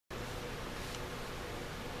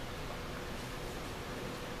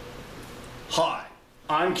Hi,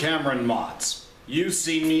 I'm Cameron Motts. You've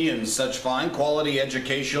seen me in such fine quality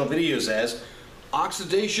educational videos as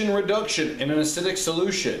Oxidation Reduction in an Acidic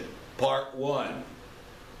Solution, Part 1.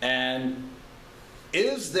 And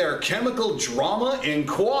Is There Chemical Drama?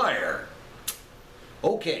 Inquire.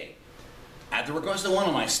 Okay, at the request of one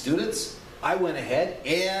of my students, I went ahead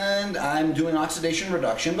and I'm doing oxidation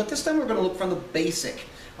reduction, but this time we're going to look from the basic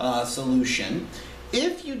solution.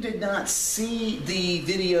 If you did not see the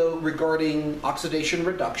video regarding oxidation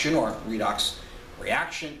reduction or redox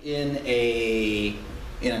reaction in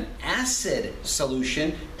an acid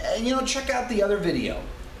solution, check out the other video.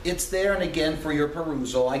 It's there, and again, for your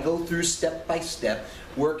perusal. I go through step by step,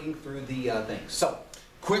 working through the things. So,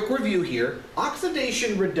 quick review here.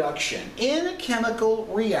 Oxidation reduction. In a chemical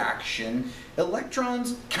reaction,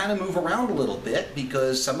 electrons kind of move around a little bit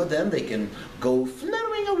because some of them, they can go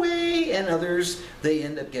flowing away, and others, they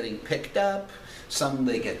end up getting picked up. Some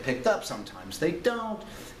they get picked up, sometimes they don't.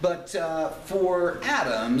 But for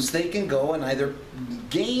atoms, they can go and either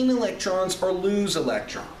gain electrons or lose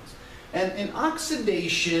electrons. And in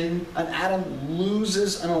oxidation, an atom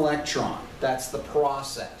loses an electron. That's the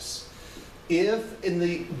process. If in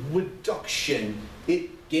the reduction,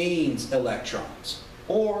 it gains electrons.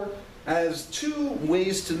 Or, as two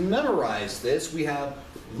ways to memorize this, we have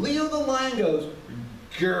Leo the lion goes,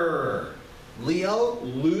 grrr. Leo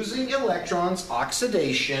losing electrons,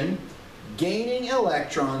 oxidation, gaining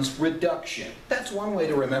electrons, reduction. That's one way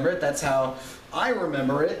to remember it. That's how I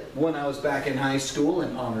remember it when I was back in high school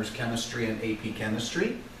in honors chemistry and AP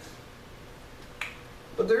chemistry.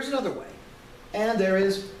 But there's another way. And there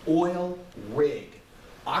is oil rig.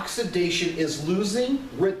 Oxidation is losing,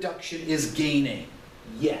 reduction is gaining.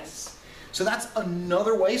 Yes. So that's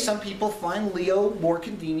another way. Some people find Leo more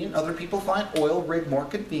convenient. Other people find oil rig more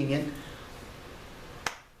convenient.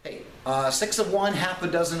 Hey, 6 of one, half a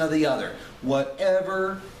dozen of the other.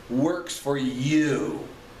 Whatever works for you.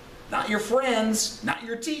 Not your friends, not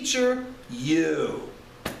your teacher, you.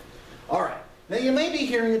 All right. Now you may be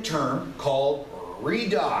hearing a term called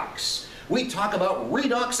redox. We talk about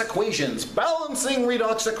redox equations, balancing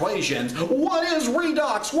redox equations. What is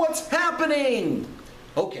redox? What's happening?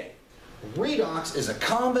 Okay, redox is a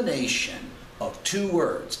combination of two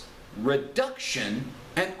words, reduction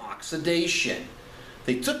and oxidation.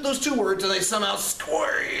 They took those two words and they somehow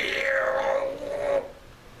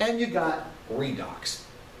and you got redox.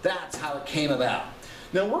 That's how it came about.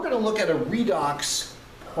 Now we're going to look at a redox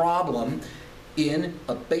problem in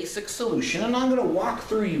a basic solution, and I'm going to walk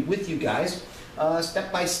through with you guys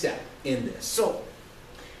step by step in this. So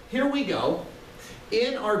here we go.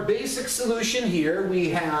 In our basic solution here, we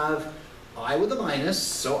have I with a minus,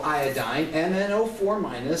 so iodine, MnO4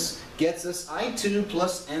 minus gets us I2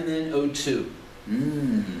 plus MnO2.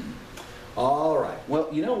 All right. Well,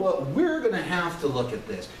 you know what? We're going to have to look at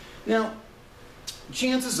this. Now,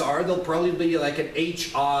 chances are there'll probably be like an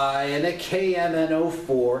HI and a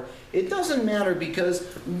KMNO4. It doesn't matter because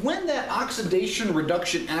when that oxidation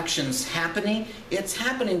reduction action is happening, it's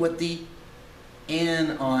happening with the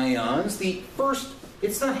anions.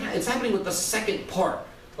 It's happening with the second part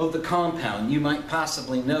of the compound, you might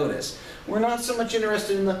possibly notice. We're not so much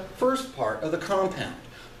interested in the first part of the compound.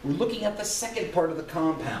 We're looking at the second part of the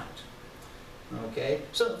compound. Okay,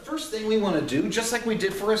 so the first thing we want to do, just like we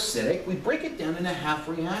did for acidic, we break it down into half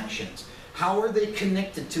reactions. How are they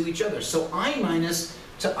connected to each other? So I minus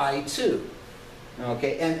to I2,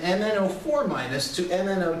 okay, and MnO4 minus to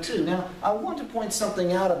MnO2. Now, I want to point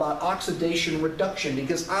something out about oxidation reduction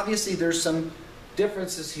because obviously there's some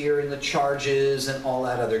differences here in the charges and all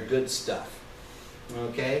that other good stuff.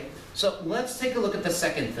 Okay, so let's take a look at the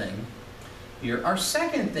second thing. Here, our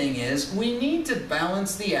second thing is we need to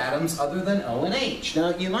balance the atoms other than O and H.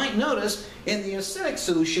 Now, you might notice in the acidic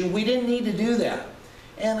solution we didn't need to do that.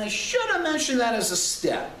 And I should have mentioned that as a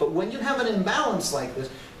step, but when you have an imbalance like this,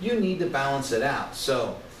 you need to balance it out.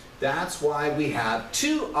 So that's why we have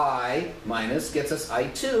 2I minus gets us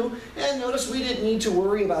I2, and notice we didn't need to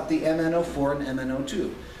worry about the MnO4 and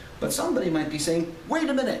MnO2. But somebody might be saying, wait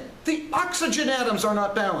a minute, the oxygen atoms are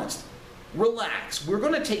not balanced. Relax, we're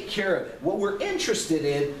going to take care of it. What we're interested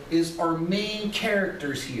in is our main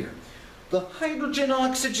characters here. The hydrogen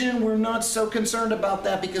oxygen, we're not so concerned about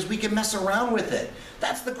that because we can mess around with it.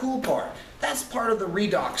 That's the cool part. That's part of the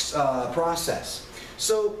redox process.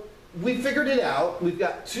 So we figured it out. We've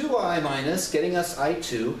got 2I minus getting us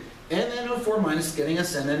I2, MnO4 minus getting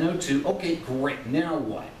us MnO2. Okay, great. Now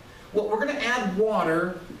what? Well, we're going to add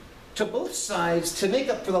water to both sides to make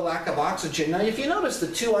up for the lack of oxygen. Now, if you notice the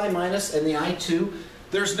 2I minus and the I2,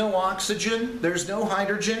 there's no oxygen, there's no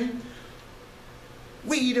hydrogen.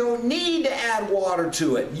 We don't need to add water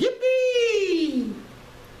to it. Yippee!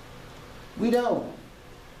 We don't.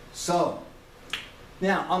 So,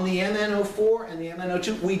 now on the MnO4 and the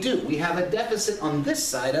MnO2, we do. We have a deficit on this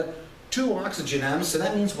side of 2 oxygen atoms, so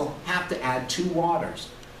that means we'll have to add 2 waters.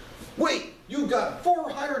 Wait, you've got 4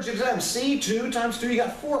 hydrogen atoms. See, 2 times 2, you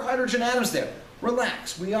got 4 hydrogen atoms there.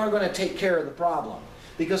 Relax, we are going to take care of the problem.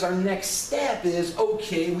 Because our next step is,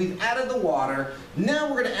 okay, we've added the water, now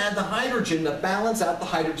we're going to add the hydrogen to balance out the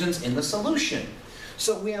hydrogens in the solution.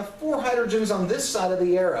 So we have 4 hydrogens on this side of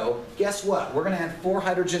the arrow. Guess what? We're going to add 4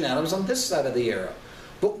 hydrogen atoms on this side of the arrow.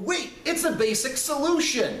 But wait, it's a basic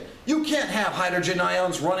solution. You can't have hydrogen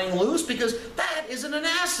ions running loose because that isn't an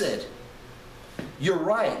acid. You're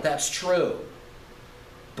right, that's true.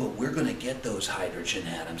 But we're going to get those hydrogen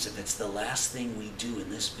atoms if it's the last thing we do in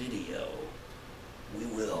this video. We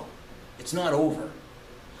will. It's not over.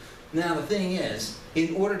 Now the thing is,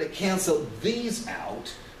 in order to cancel these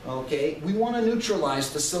out, okay, we want to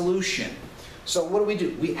neutralize the solution. So what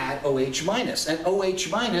do? We add OH minus. And OH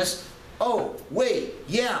minus, oh, wait,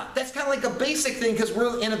 yeah, that's kind of like a basic thing because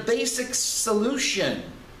we're in a basic solution.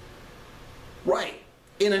 Right.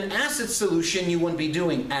 In an acid solution, you wouldn't be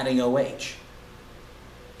doing adding OH.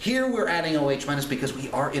 Here we're adding OH minus because we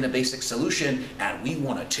are in a basic solution and we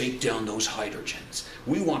want to take down those hydrogens.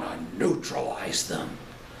 We want to neutralize them.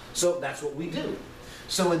 So that's what we do.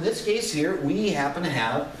 So in this case here, we happen to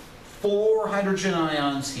have 4 hydrogen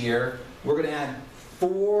ions here. We're going to add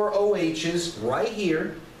 4 OHs right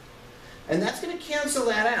here. And that's going to cancel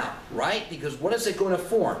that out, right? Because what is it going to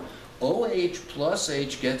form? OH plus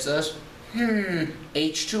H gets us,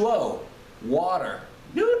 H2O, water.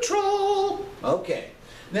 Neutral. Okay.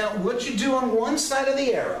 Now, what you do on one side of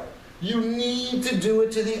the arrow, you need to do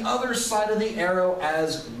it to the other side of the arrow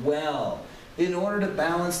as well in order to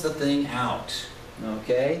balance the thing out,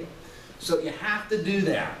 okay? So you have to do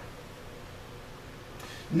that.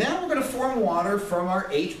 Now we're going to form water from our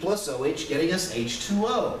H plus OH, getting us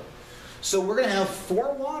H2O. So we're going to have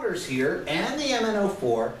 4 waters here, and the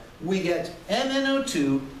MnO4. We get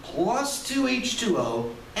MnO2 plus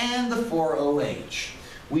 2H2O and the 4OH.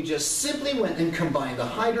 We just simply went and combined the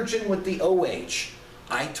hydrogen with the OH.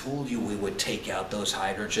 I told you we would take out those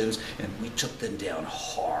hydrogens, and we took them down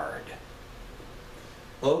hard.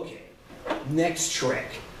 Okay, next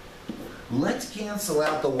trick. Let's cancel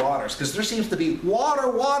out the waters, because there seems to be water,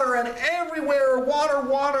 water, and everywhere, water,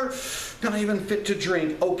 water. Not even fit to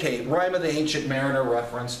drink. Okay, Rime of the Ancient Mariner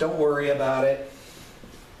reference. Don't worry about it.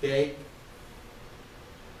 Okay?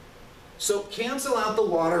 So cancel out the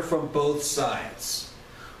water from both sides.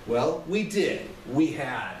 Well, we did. We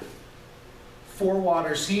had 4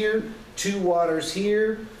 waters here, 2 waters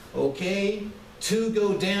here, okay, 2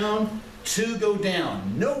 go down, 2 go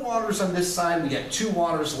down. No waters on this side, we got 2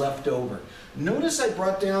 waters left over. Notice I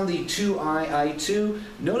brought down the 2I2.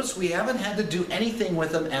 Notice we haven't had to do anything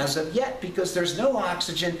with them as of yet because there's no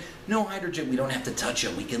oxygen, no hydrogen. We don't have to touch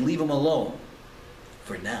them. We can leave them alone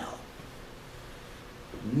for now.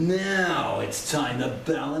 Now it's time to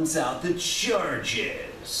balance out the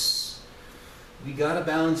charges. We got to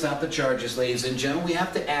balance out the charges, ladies and gentlemen. We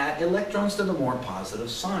have to add electrons to the more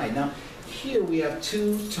positive side. Now, here we have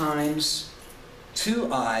 2 times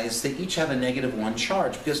 2 I's. They each have a -1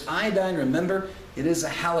 charge because iodine, remember, it is a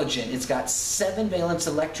halogen. It's got 7 valence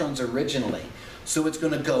electrons originally. So it's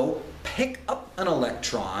going to go pick up an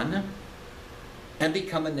electron and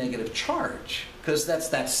become a negative charge. Because that's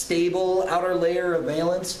that stable outer layer of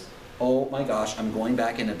valence. Oh my gosh, I'm going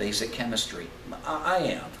back into basic chemistry. I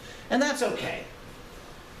am. And that's okay.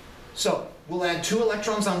 So we'll add 2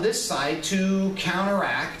 electrons on this side to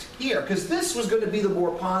counteract here. Because this was going to be the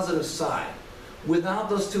more positive side. Without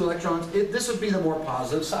those 2 electrons, this would be the more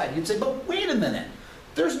positive side. You'd say, but wait a minute.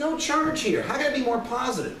 There's no charge here. How can it be more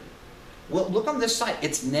positive? Well, look on this side.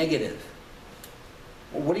 It's negative.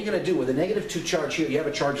 Well, what are you going to do? With a -2 charge here, you have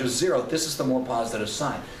a charge of 0. This is the more positive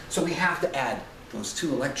side. So we have to add those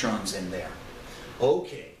 2 electrons in there.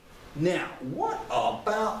 Okay. Now, what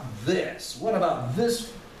about this? What about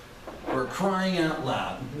this? We're crying out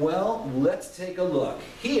loud. Well, let's take a look.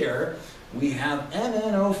 Here, we have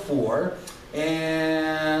MnO4,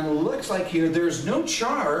 and looks like here there's no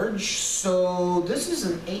charge, so this is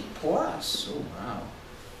an 8+. Oh, wow.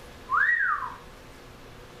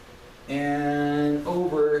 And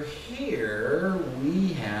over here,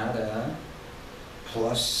 we had a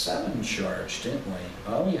 +7 charge, didn't we?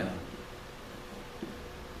 Oh, yeah.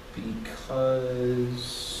 Because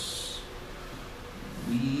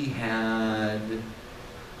we had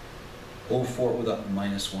O4 4 with a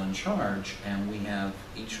 -1 charge, and we have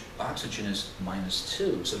each oxygen is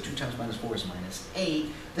 -2. So 2 times -4 is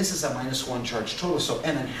 -8. This is a -1 charge total, so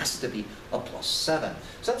Mn has to be a +7.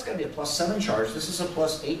 So that's going to be a +7 charge. This is a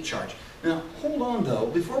 +8 charge. Now, hold on though,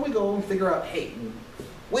 before we go and figure out, hey,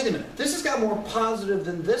 wait a minute, this has got more positive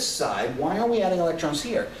than this side. Why are we adding electrons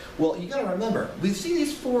here? Well, you got to remember, we see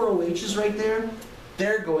these 4 OHs right there?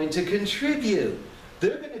 They're going to contribute.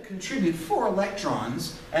 They're going to contribute 4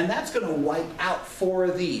 electrons, and that's going to wipe out 4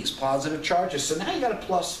 of these positive charges. So now you got a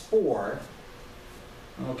 +4,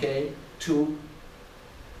 okay, to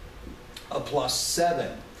a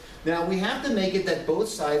 +7. Now we have to make it that both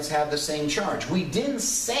sides have the same charge. We didn't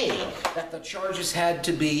say that the charges had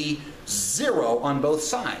to be 0 on both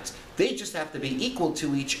sides. They just have to be equal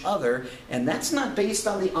to each other, and that's not based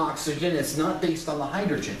on the oxygen, it's not based on the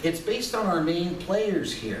hydrogen. It's based on our main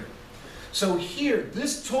players here. So here,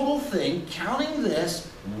 this total thing, counting this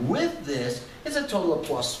with this, is a total of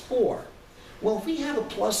 +4. Well, if we have a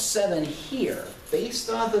 +7 here, based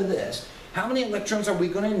off of this, how many electrons are we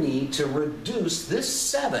going to need to reduce this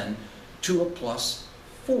 7 to a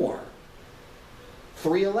 +4?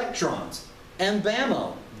 3 electrons. And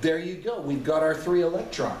bammo, there you go. We've got our 3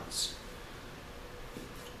 electrons.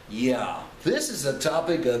 Yeah, this is a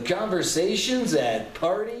topic of conversations at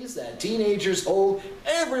parties that teenagers hold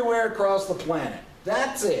everywhere across the planet.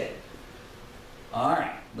 That's it. All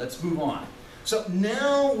right, let's move on. So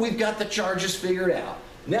now we've got the charges figured out.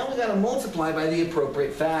 Now we've got to multiply by the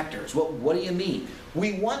appropriate factors. Well, what do you mean?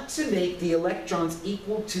 We want to make the electrons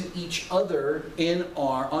equal to each other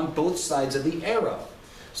on both sides of the arrow.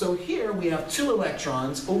 So here we have 2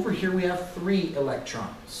 electrons. Over here we have 3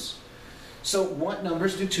 electrons. So what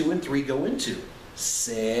numbers do 2 and 3 go into?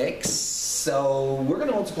 6. So we're going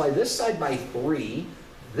to multiply this side by 3,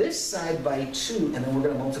 this side by 2, and then we're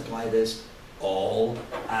going to multiply this all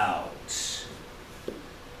out.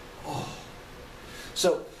 Oh.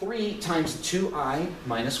 So 3 times 2i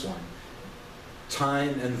minus 1,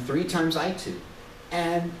 and 3 times I2,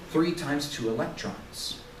 and 3 times 2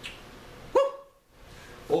 electrons. Woo!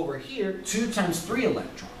 Over here, 2 times 3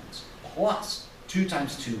 electrons, plus 2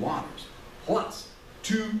 times 2 waters, plus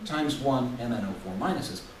 2 times 1 MnO4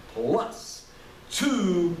 minuses, plus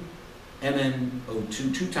 2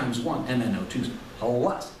 MnO2, 2 times 1 MnO2s,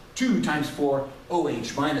 plus 2 times 4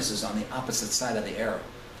 OH minuses on the opposite side of the arrow.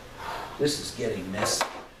 This is getting messy,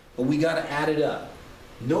 but we got to add it up.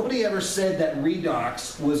 Nobody ever said that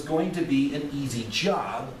redox was going to be an easy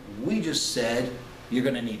job. We just said you're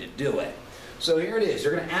going to need to do it. So here it is.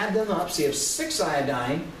 You're going to add them up. So you have 6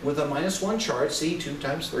 iodine with a -1 charge. See, 2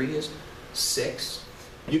 times 3 is 6.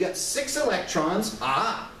 You got 6 electrons.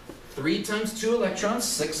 3 times 2 electrons,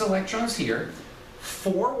 6 electrons here.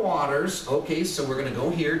 4 waters. Okay, so we're going to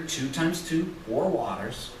go here. 2 times 2, 4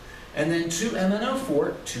 waters. And then 2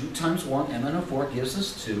 MnO4, 2 times 1 MnO4 gives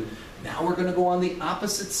us 2. Now we're going to go on the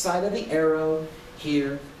opposite side of the arrow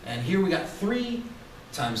here. And here we got 3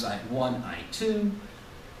 times 1 I2.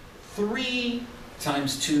 3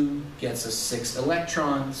 times 2 gets us 6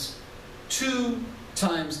 electrons. 2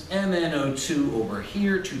 times MnO2 over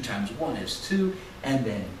here. 2 times 1 is 2. And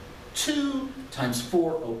then 2 times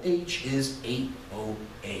 4 OH is 8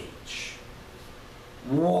 OH.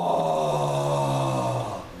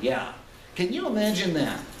 Whoa! Yeah. Can you imagine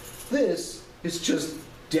that? This is just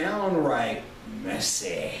downright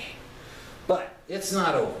messy. But it's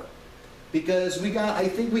not over. Because I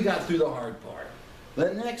think we got through the hard part.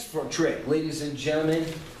 The next trick, ladies and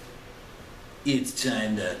gentlemen, it's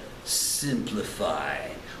time to simplify.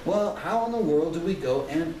 Well, how in the world do we go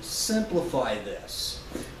and simplify this?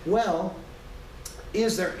 Well,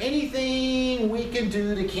 is there anything we can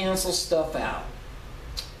do to cancel stuff out?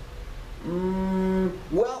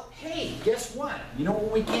 Well, hey, guess what? You know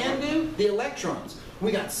what we can do? The electrons.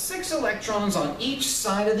 We got 6 electrons on each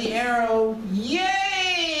side of the arrow.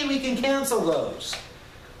 Yay! We can cancel those.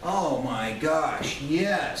 Oh my gosh,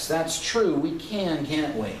 yes, that's true. We can,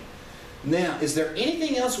 can't we? Now, is there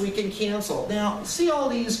anything else we can cancel? Now, see all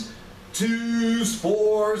these 2s,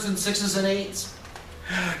 4s, and 6s and 8s?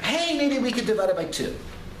 Hey, maybe we could divide it by 2.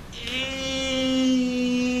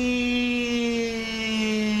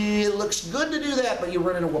 It looks good to do that, but you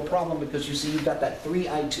run into a problem because you see you've got that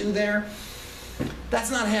 3I2 there. That's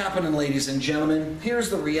not happening, ladies and gentlemen. Here is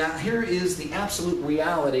the absolute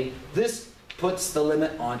reality. This puts the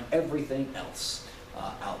limit on everything else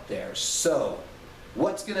out there. So,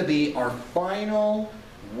 what's going to be our final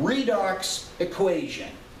redox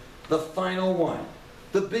equation? The final one.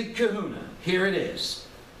 The big kahuna. Here it is.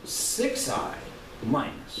 6i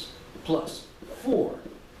minus plus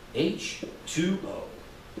 4H2O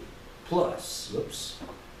plus,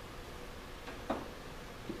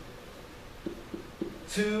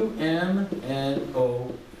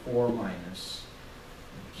 2MnO4 minus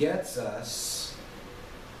gets us,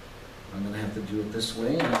 I'm going to have to do it this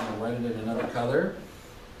way, and I'm going to write it in another color,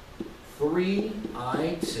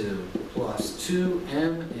 3I2 plus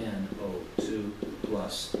 2MnO2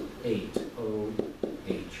 plus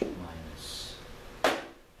 8OH minus.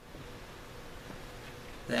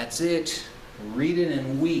 That's it. Read it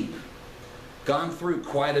and weep. Gone through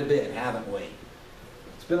quite a bit, haven't we?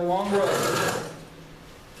 It's been a long road.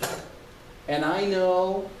 And I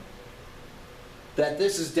know that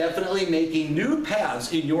this is definitely making new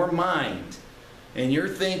paths in your mind. And you're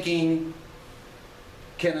thinking,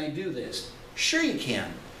 can I do this? Sure you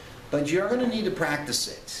can, but you're going to need to practice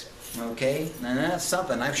it, okay? And that's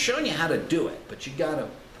something. I've shown you how to do it, but you got to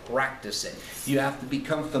practice it. You have to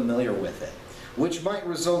become familiar with it, which might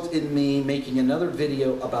result in me making another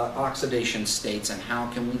video about oxidation states and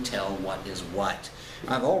how can we tell what is what.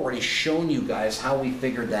 I've already shown you guys how we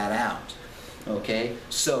figured that out. Okay,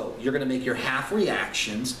 so you're going to make your half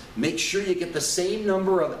reactions. Make sure you get the same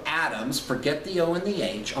number of atoms, forget the O and the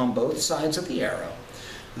H, on both sides of the arrow.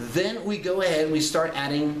 Then we go ahead and we start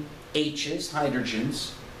adding H's,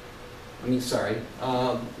 hydrogens.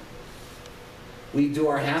 We do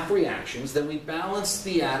our half reactions. Then we balance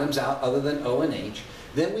the atoms out other than O and H.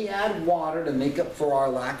 Then we add water to make up for our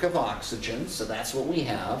lack of oxygen, so that's what we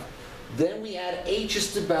have. Then we add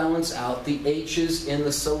H's to balance out the H's in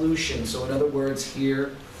the solution. So in other words,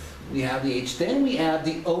 here we have the H. Then we add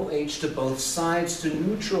the OH to both sides to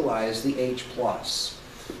neutralize the H+.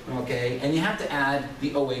 Okay, and you have to add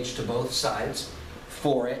the OH to both sides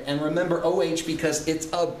for it. And remember OH because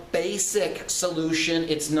it's a basic solution.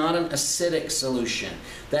 It's not an acidic solution.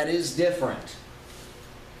 That is different.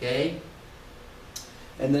 Okay?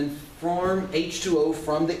 And then form H2O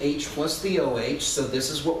from the H plus the OH, so this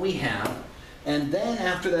is what we have. And then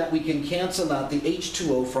after that we can cancel out the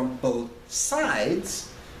H2O from both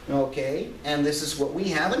sides, okay? And this is what we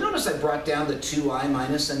have. And notice I brought down the 2I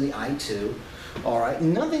minus and the I2. All right,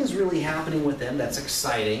 nothing's really happening with them, that's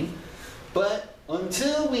exciting. But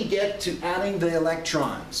until we get to adding the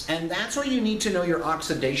electrons, and that's where you need to know your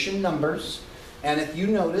oxidation numbers. And if you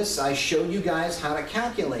notice, I showed you guys how to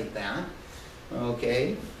calculate that.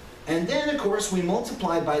 Okay, and then of course we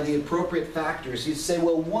multiply by the appropriate factors. You'd say,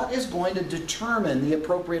 well, what is going to determine the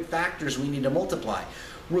appropriate factors we need to multiply?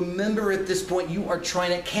 Remember, at this point you are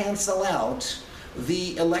trying to cancel out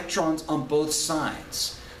the electrons on both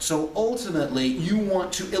sides. So ultimately you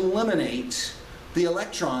want to eliminate the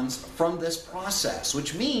electrons from this process,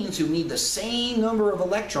 which means you need the same number of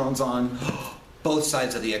electrons on both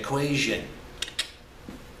sides of the equation.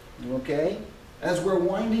 Okay? As we're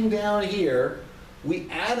winding down here, we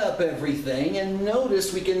add up everything, and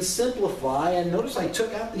notice we can simplify, and notice I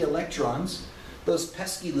took out the electrons, those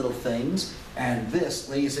pesky little things, and this,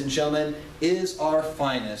 ladies and gentlemen, is our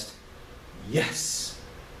finest. Yes!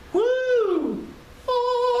 Woo!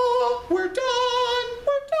 Oh, we're done!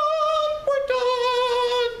 We're done! We're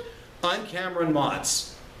done! I'm Cameron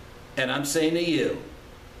Motz, and I'm saying to you,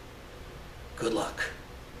 good luck.